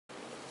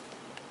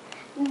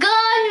Good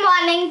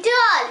morning to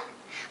all.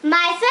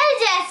 Myself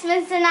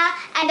Jasmine Sinha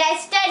and I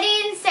study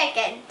in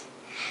 2nd.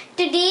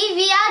 Today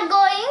we are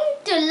going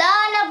to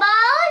learn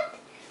about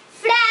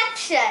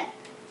fraction.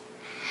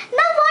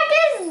 Now what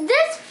is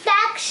this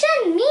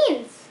fraction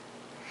means?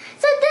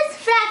 So this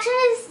fraction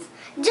is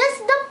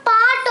just the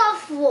part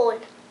of whole.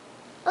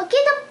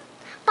 Okay, the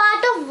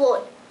part of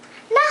whole.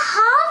 Now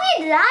how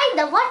we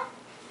write what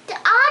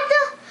are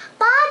the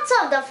parts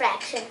of the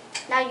fraction?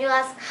 Now you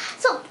ask.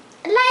 So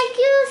like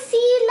you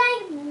see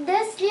like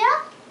this here.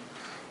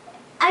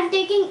 I'm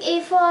taking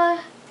A for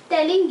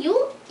telling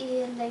you,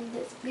 A like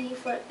this, B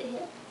for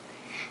here.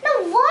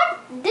 Now what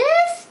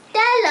this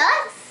tell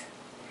us?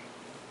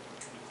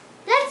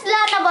 Let's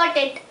learn about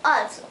it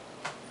also.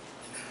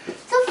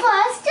 So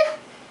first,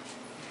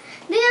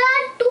 there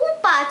are two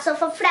parts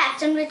of a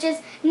fraction, which is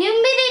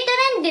numerator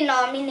and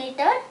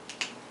denominator.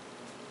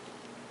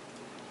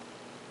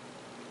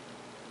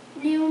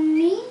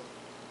 Numerator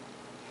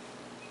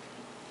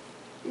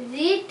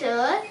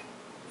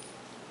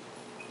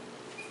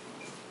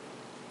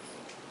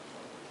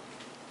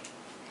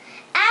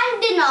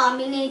and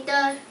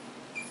denominator.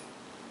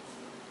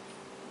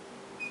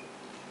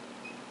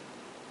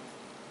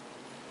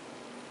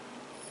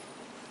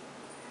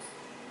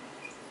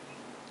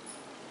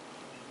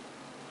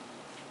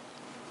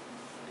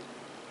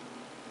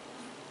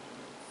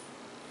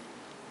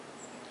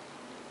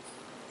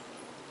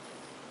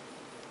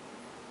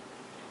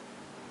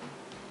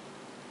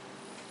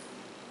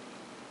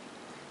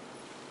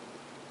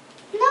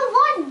 Now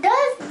what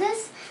does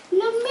this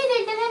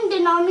numerator and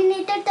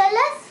denominator tell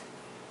us?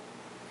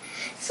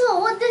 So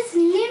this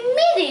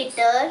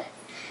numerator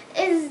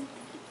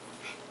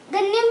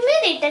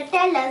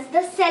tell us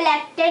the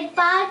selected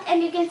part,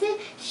 and you can say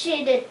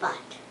shaded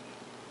part.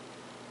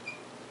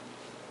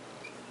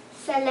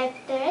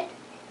 Selected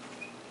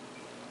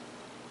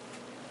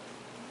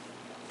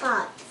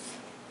parts.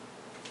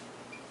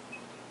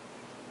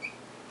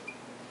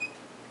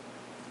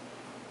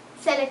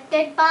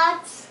 Selected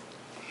parts.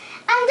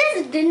 And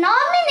this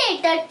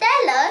denominator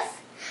tell us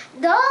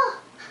the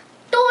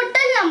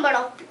total number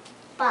of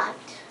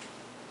parts.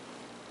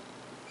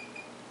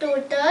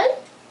 Total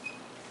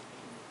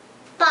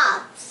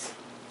parts.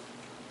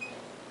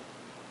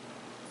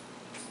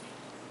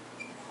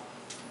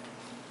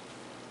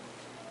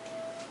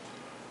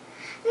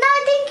 Now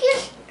I think you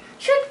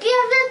should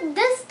give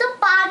this the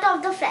part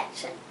of the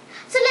fraction.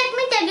 So let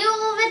me tell you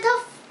with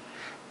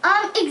a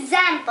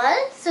example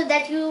so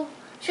that you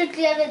should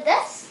clear with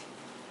this.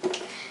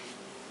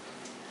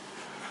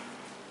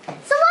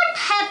 So what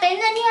happens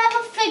when you have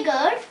a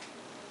figure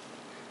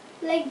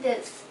like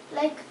this?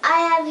 Like I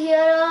have here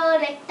a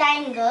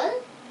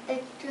rectangle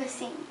that you are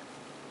seeing.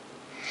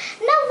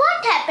 Now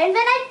what happens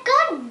when I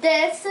cut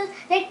this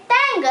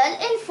rectangle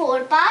in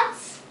 4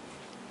 parts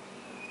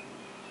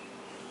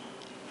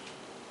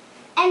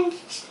and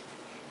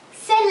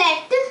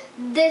select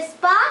this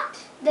part,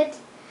 that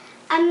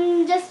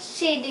I'm just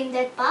shading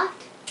that part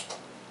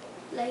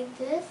like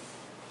this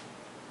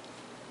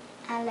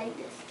and like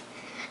this.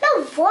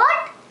 Now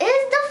what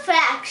is the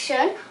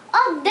fraction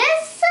of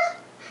this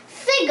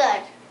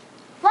figure?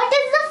 What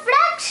is the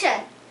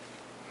fraction?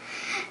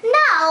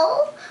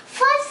 Now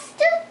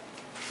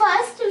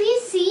first we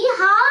see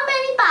how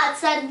many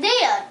parts are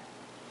there.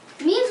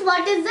 Means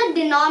what is the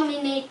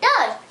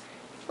denominator?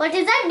 What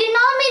is the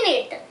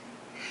denominator?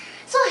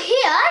 So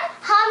here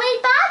how many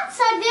parts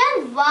are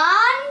there? 1,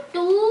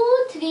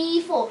 2,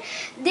 3, 4.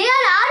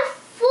 There are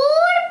 4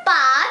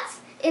 parts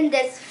in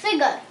this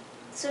figure.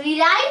 So we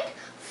write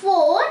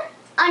 4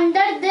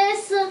 under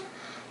this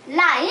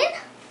line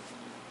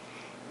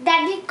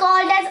that we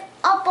called as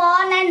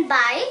upon and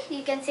by.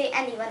 You can say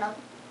any one of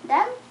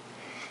them.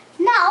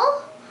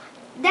 Now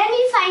then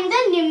we find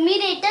the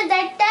numerator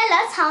that tell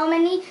us how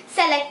many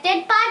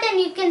selected part,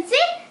 and you can say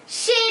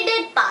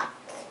shaded part.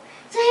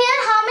 So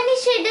here how many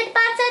shaded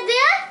parts are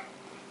there?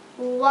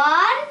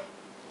 1,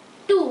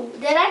 2.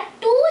 There are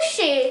 2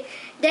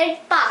 shaded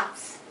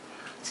parts.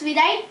 So we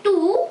write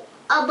 2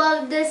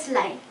 above this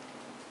line.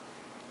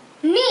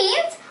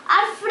 Means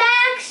our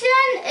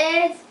fraction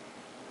is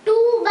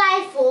 2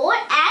 by 4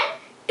 and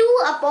 2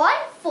 upon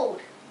 4.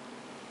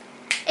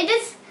 It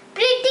is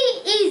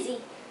pretty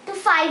easy to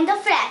find the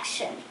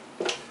fraction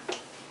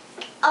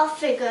of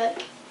figure.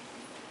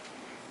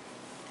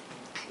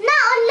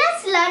 Now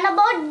let's learn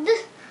about the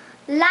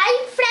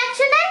like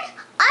fraction and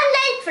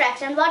unlike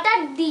fraction. What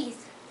are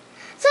these?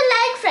 So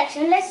like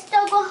fraction, let's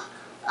talk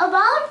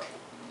about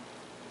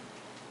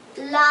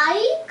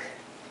like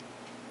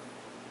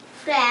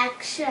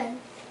fraction.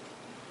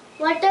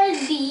 What are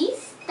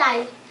these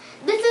types?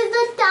 This is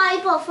the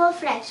type of a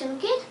fraction,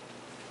 okay?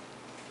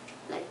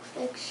 Like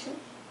fraction.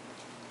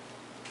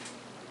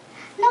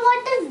 Now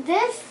what is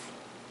this?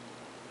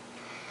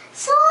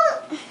 So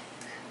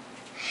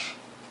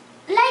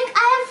like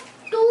I have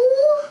 2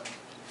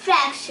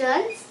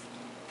 fractions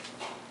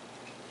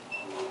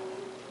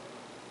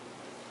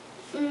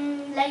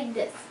like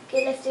this.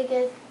 Okay, let's take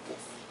it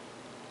this.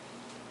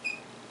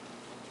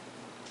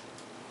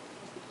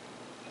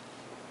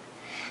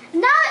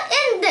 Now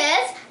in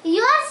this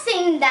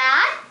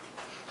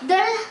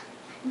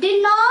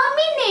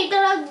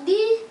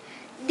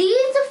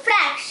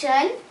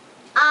fraction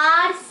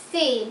are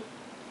same,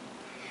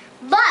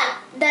 but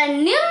the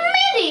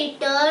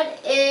numerator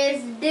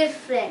is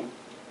different.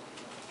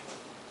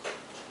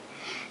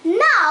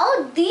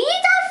 Now these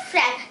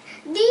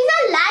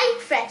are like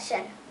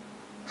fraction.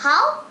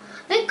 How?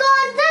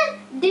 Because the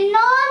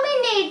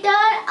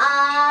denominator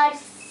are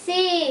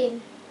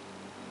same.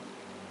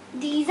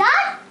 These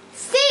are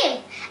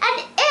same,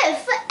 and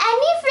if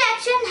any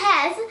fraction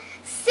has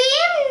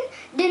same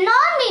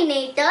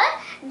denominator,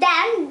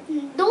 then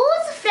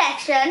those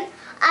fractions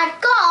are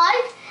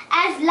called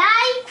as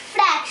like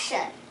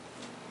fraction.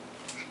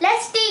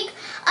 Let's take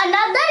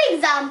another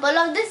example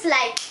of this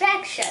like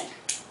fraction.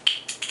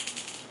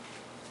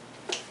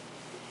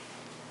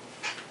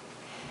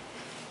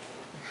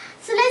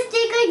 So let's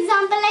take an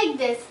example like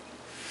this.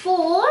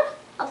 4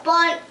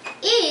 upon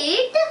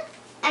 8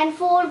 and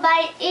 4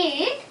 by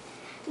 8,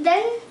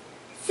 then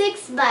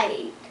 6 by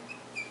 8.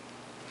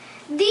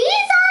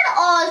 These are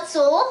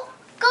also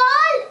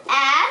called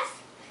as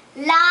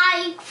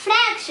like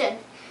fraction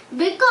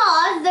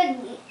because the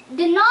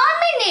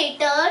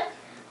denominator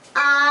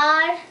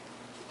are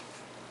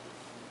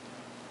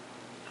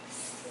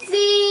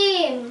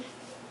same.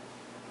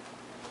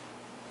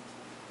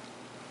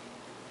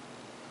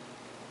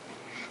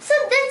 So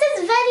this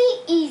is very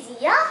easy,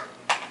 yeah?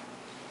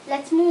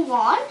 Let's move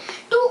on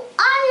to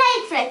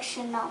unlike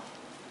fraction now.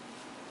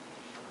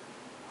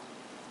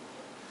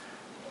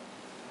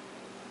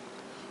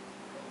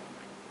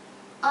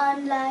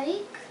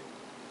 Unlike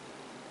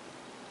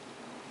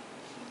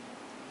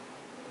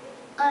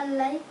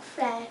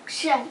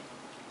fraction.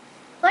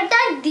 What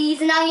are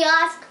these now, you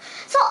ask?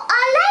 So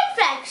unlike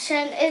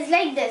fraction is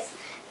like this.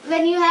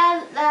 When you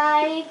have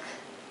like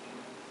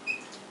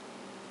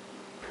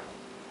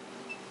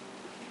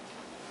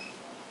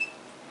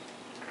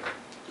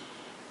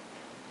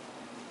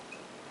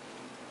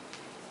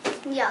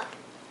yeah.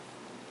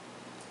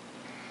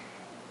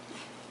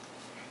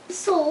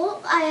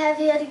 So I have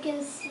here, you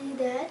can see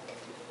that.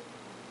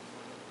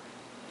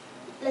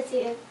 Let's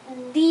see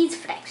these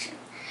fractions.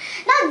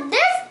 Now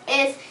this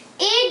is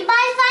 8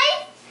 by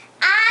 5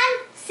 and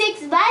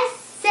 6 by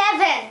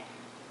 7.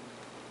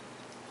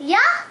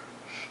 Yeah?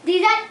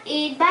 These are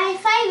 8 by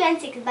 5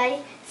 and 6 by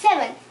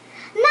 7.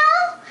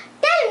 Now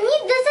tell me,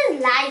 this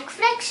is like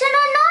fraction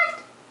or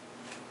not?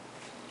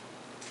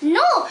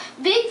 No,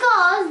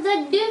 because the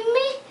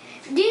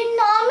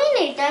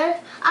denominator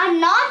are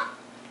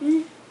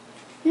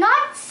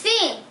not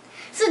same.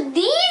 So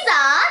these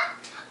are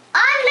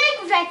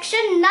unlike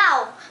fraction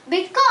now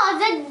because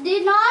the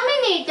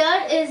denominator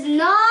is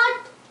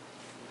not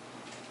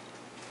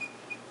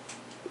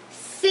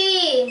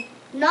same.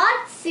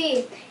 Not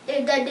same.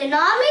 If the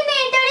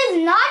denominator is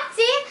not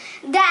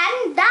same,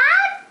 then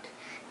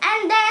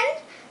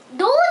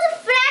those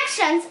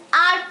fractions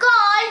are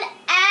called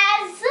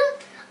as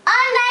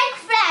unlike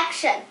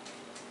fraction.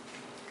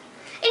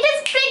 It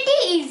is pretty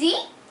easy.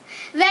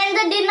 When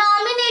the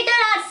denominator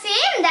are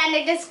same, then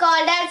it is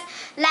called as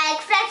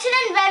like fraction,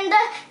 and when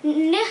the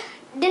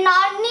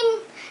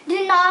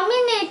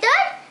denominator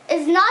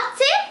is not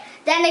same,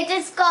 then it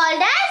is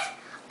called as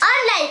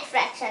unlike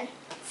fraction.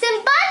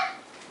 Simple?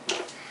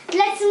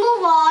 Let's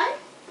move on.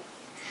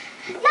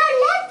 Now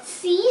let's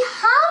see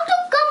how to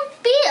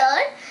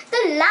compare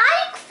the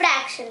like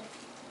fraction.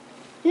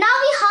 Now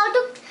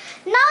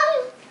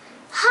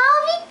how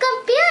we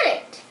compare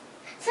it?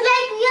 So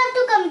like we have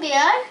to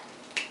compare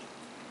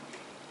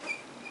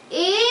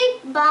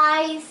 8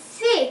 by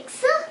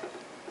 6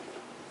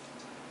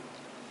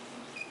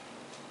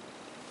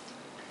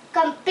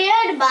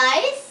 compared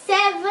by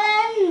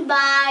 7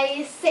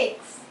 by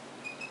 6.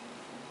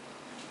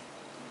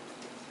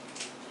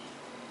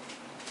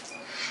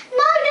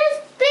 Now it is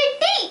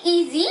pretty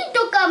easy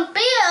to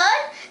compare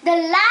the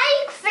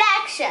like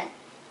fraction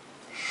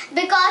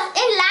because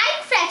in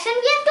like fraction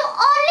we have to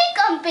only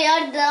compare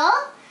the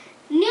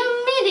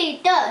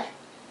numerator.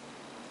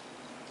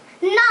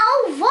 Now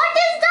what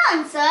is the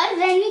answer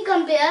when we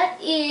compare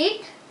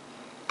 8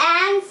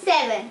 and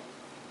 7?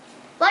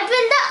 What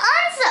will the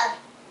answer?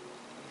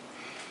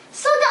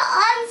 So the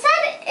answer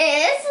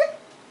is,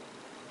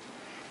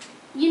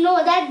 you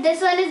know that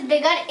this one is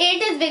bigger,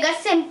 8 is bigger.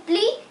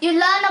 Simply you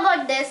learn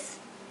about this.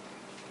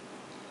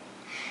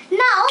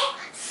 Now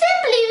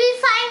simply we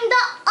find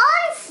the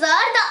answer.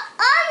 The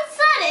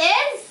answer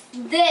is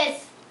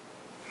this.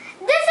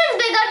 This is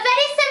bigger.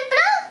 Very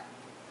simple.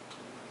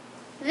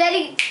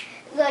 Very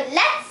good.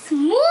 Let's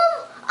move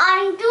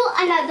on to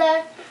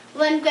another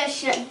one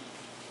question.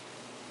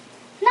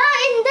 Now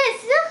in this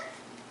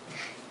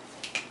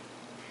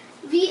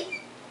we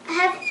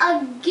have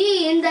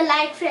again the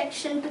like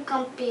fraction to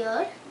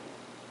compare.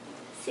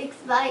 6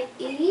 by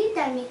 8 I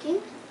am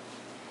making,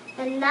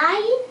 and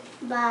 9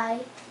 by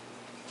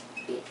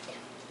 8.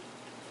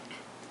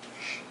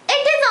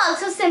 It is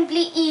also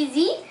simply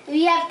easy.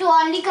 We have to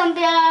only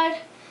compare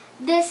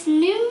this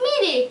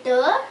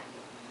numerator,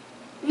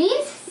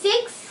 means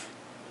 6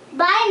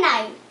 by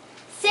 9.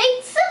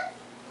 6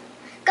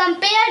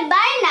 compared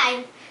by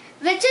 9.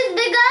 Which is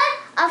bigger?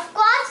 Of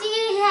course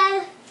we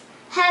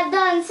have the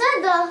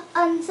answer. The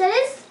answer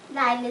is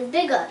 9 is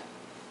bigger.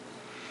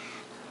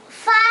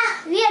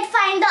 We have to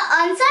find the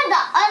answer.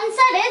 The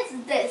answer is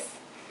this.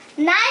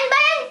 9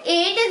 by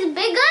 8 is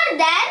bigger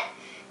than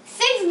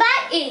 6 by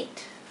 8.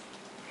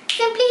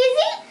 Simply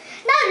easy.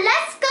 Now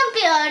let's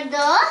compare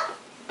the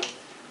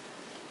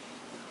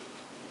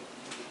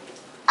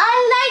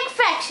unlike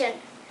fraction.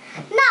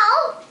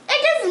 Now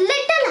it is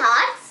little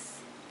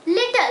hearts.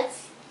 Littles.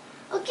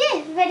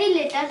 Okay, very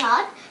little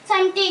heart. So I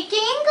am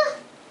taking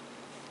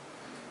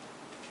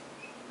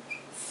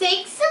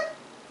 6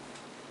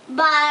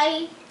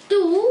 by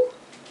 2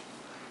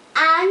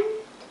 and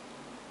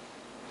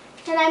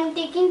then I am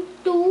taking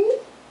 2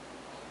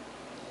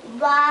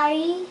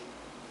 by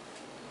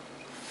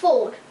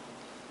 4.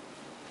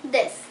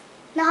 This.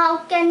 Now how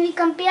can we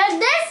compare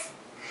this?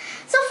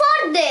 So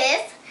for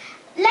this,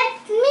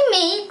 let me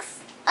make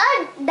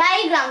a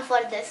diagram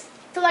for this.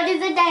 So what is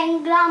the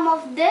diagram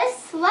of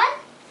this one?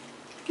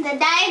 The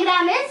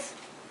diagram is,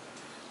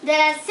 there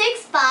are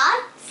 6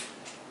 parts.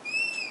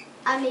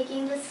 I am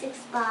making the 6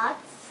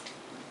 parts.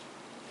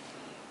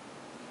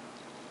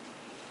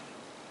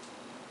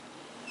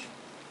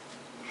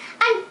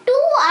 And 2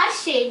 are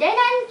shaded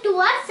and 2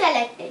 are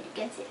selected, you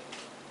can see.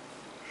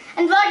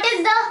 And what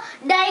is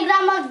the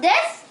diagram of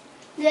this?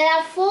 There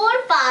are 4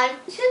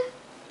 parts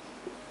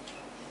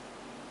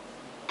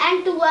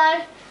and 2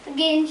 are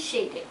again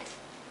shaded.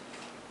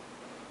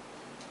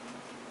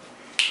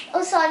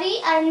 Oh sorry,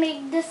 I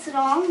made this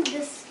wrong,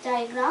 this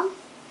diagram,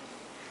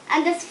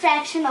 and this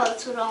fraction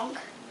also wrong.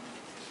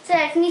 So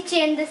let me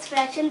change this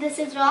fraction. This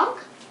is wrong.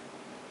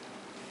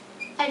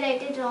 I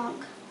write it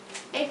wrong.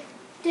 It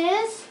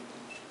is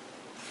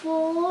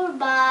 4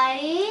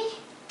 by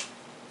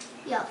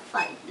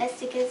 5. Let's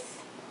take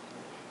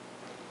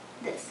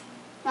this.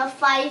 Now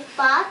 5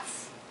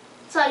 parts.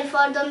 Sorry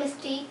for the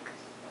mistake.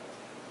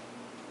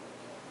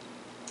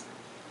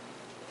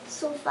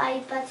 So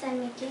 5 parts I'm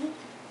making.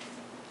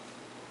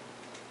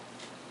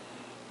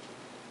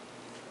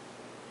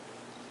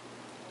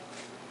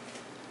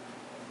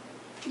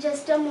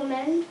 Just a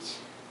moment.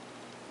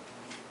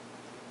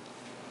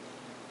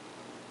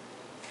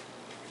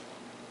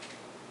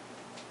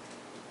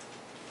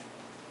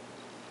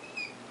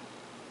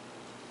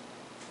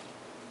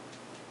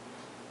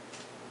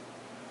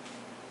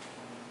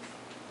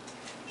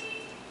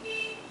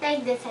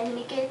 Like this I'll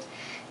make it.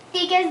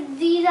 Take as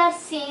these are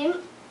same.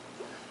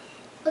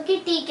 Okay,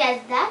 take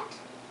as that.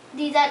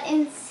 These are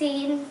in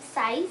same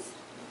size.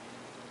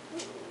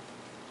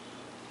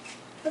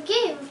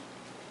 Okay.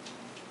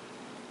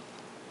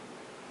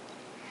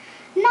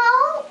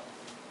 Now,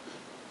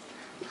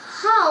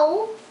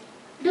 how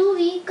do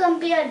we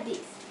compare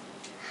these?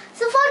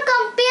 So for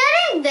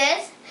comparing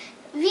this,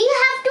 we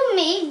have to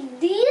make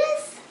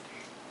these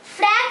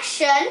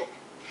fraction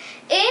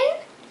in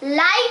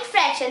like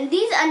fraction.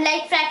 These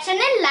unlike fraction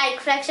in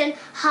like fraction.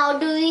 How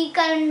do we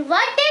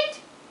convert it?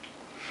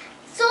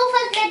 So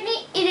first let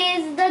me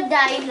erase the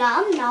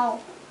diagram now.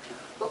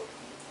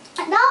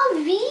 Now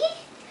we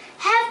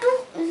have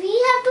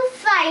to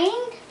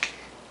find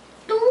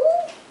two.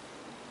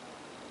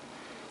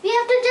 We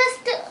have to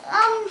just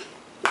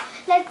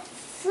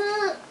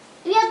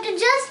we have to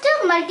just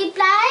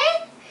multiply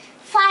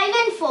 5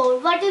 and 4.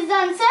 What is the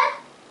answer?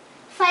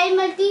 5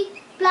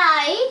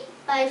 multiplied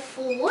by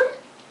 4.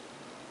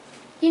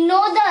 You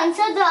know the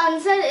answer. The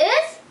answer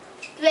is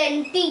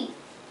 20.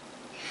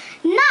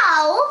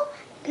 Now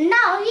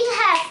we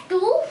have to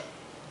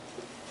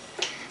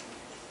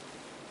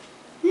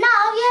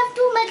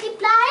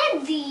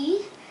multiply the.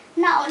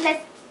 Now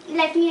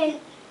let me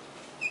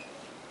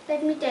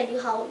tell you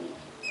how we.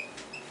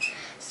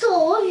 So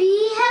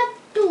we have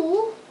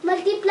to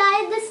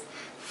multiply this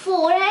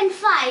 4 and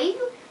 5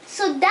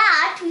 so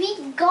that we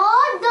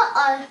got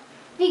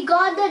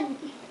the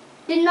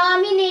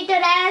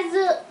denominator as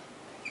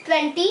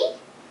 20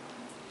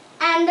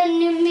 and the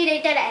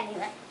numerator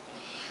anyway.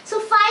 So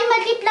 5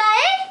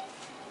 multiplied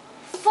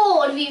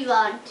 4 we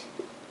want.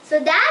 So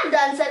that the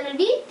answer will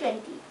be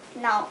 20.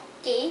 Now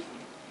okay.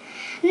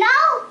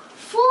 Now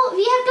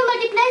we have to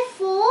multiply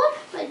 4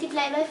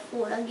 by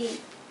 4 again.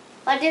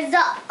 What is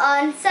the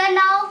answer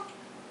now?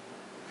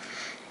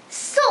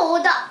 So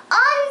the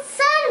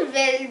answer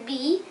will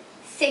be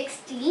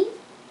 16.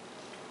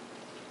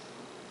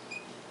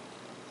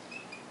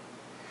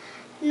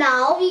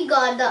 Now we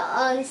got the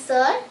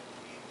answer.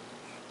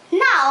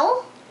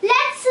 Now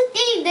let's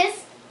take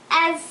this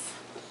as.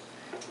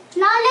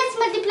 Now let's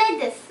multiply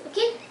this.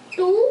 Okay,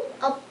 2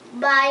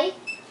 by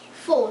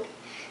 4.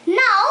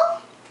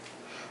 Now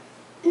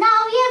we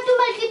have to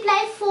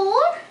multiply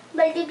 4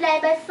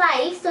 multiplied by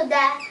 5 so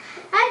that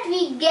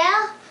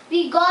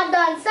we got the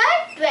answer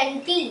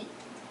 20.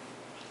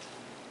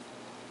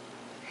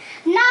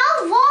 Now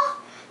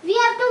we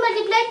have to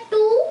multiply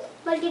 2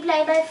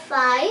 multiplied by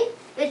 5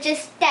 which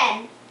is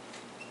 10.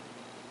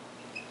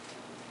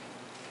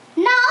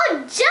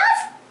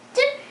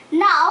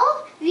 Now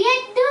we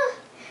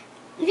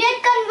had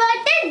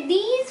converted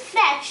these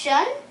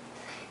fraction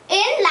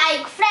in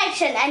like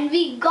fraction and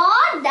we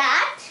got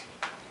that.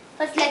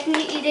 First let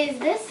me erase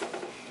this.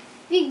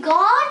 We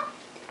got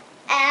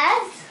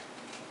as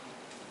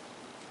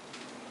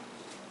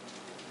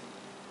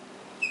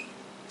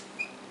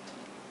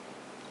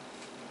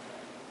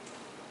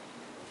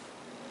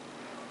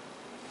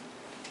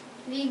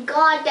we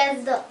got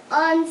as the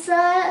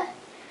answer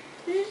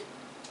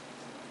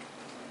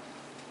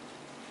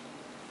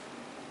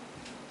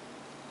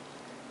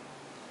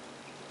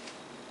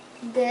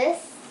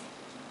this.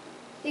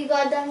 We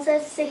got the answer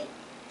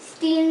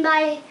 16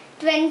 by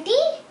 20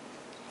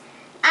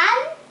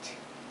 and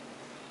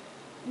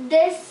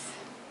this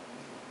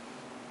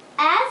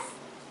as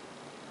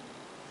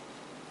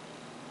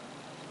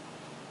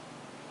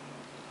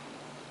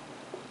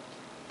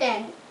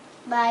 10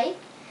 by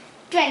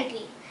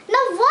 20.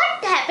 Now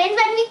what happened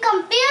when we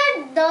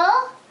compared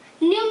the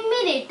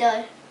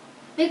numerator?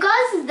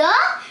 Because the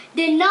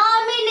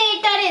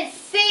denominator is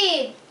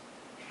same.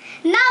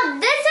 Now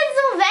this is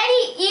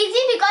very easy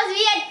because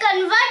we had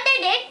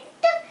converted it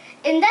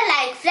in the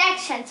like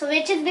fraction. So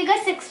which is bigger,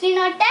 16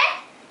 or 10?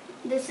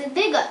 This is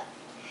bigger.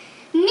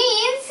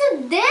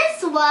 Means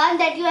this one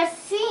that you are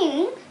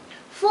seeing,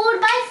 4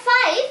 by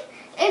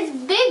 5, is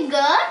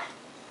bigger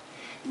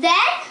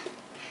than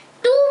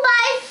 2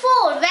 by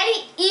 4.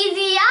 Very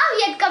easy, yeah?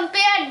 We had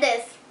compared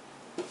this.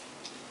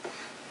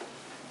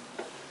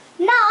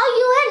 Now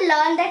you have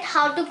learned that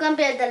how to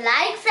compare the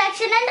like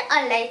fraction and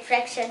unlike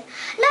fraction.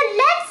 Now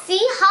let's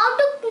see how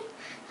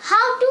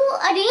to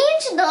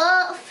arrange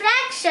the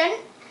fraction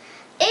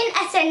in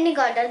ascending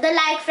order, the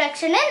like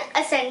fraction in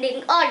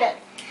ascending order.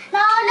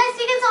 Now let's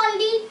take it's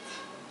only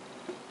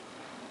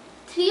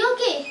 3,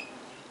 okay?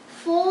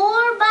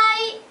 4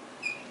 by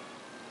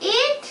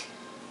 8,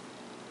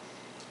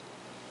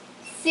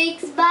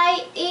 6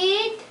 by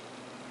 8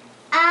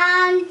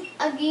 and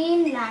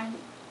again 9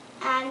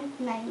 and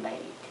 9 by 8.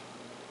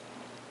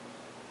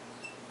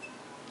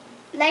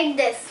 Like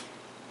this.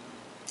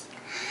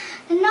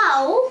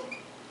 Now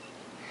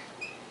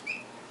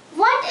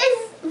what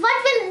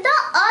will the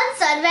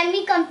answer when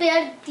we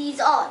compare these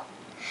all?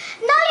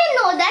 Now you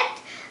know that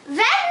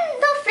when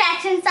the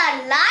fractions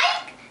are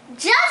like,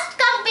 just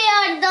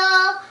compare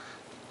the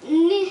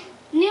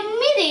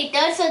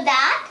numerator so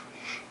that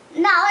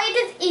now it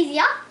is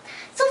easier.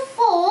 So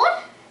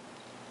 4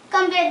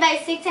 compared by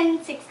 6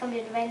 and 6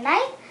 compared by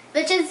 9,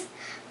 which is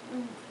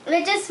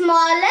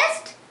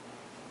smallest?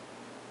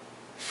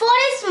 4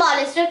 is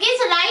smallest, okay?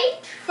 So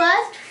write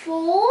first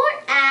 4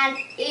 and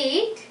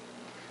 8.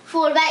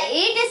 4 by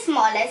 8 is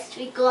smallest.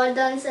 We got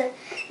the answer.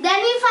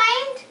 Then we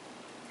find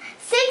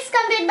 6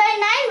 compared by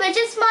 9, which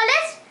is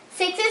smallest?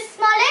 6 is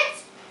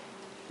smallest.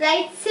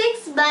 Write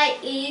 6 by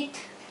 8.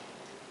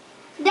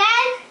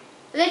 Then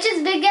which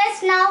is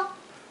biggest now?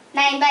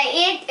 9 by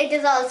 8. It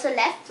is also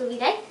left. So we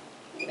write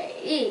 9 by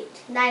 8.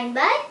 9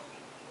 by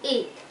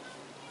 8.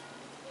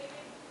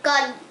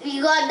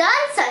 We got the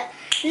answer.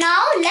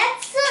 Now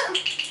let's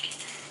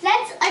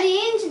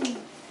arrange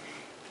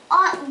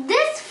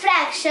this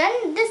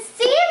fraction, the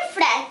same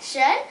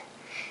fraction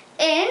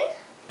in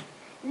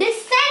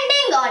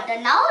descending order.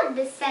 Now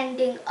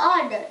descending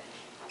order.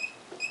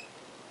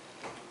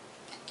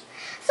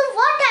 So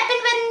what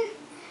happened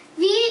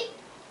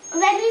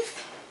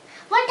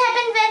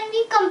when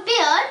we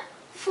compare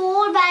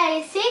 4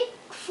 by 6,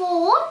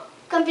 4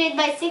 compared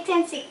by 6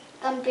 and 6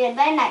 compared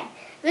by 9?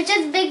 Which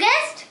is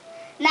biggest?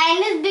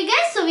 9 is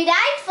biggest, so we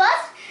write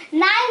first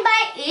 9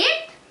 by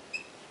 8,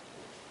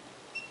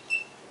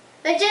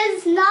 which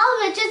is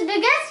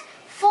biggest?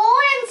 4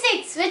 and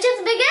 6, which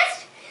is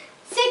biggest?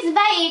 6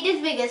 by 8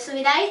 is biggest, so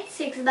we write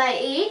 6 by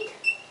 8.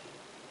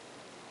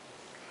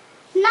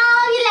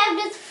 Now you left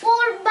with 4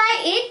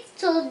 by 8,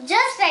 so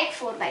just write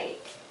 4 by 8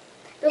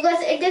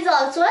 because it is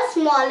also a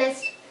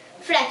smallest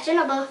fraction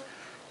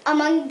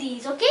among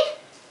these, okay?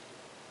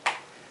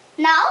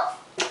 Now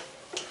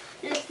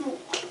let's move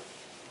on.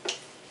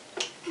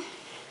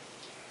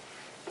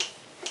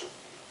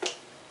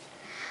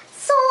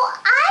 So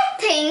I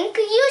think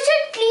you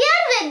should clear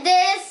with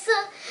this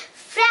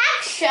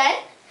fraction.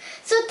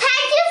 So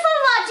thank you for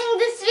watching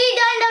this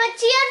video and have a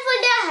cheerful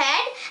day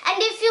ahead. And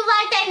if you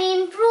want any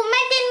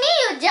improvement in me,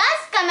 you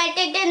just comment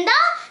it in the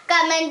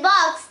comment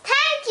box.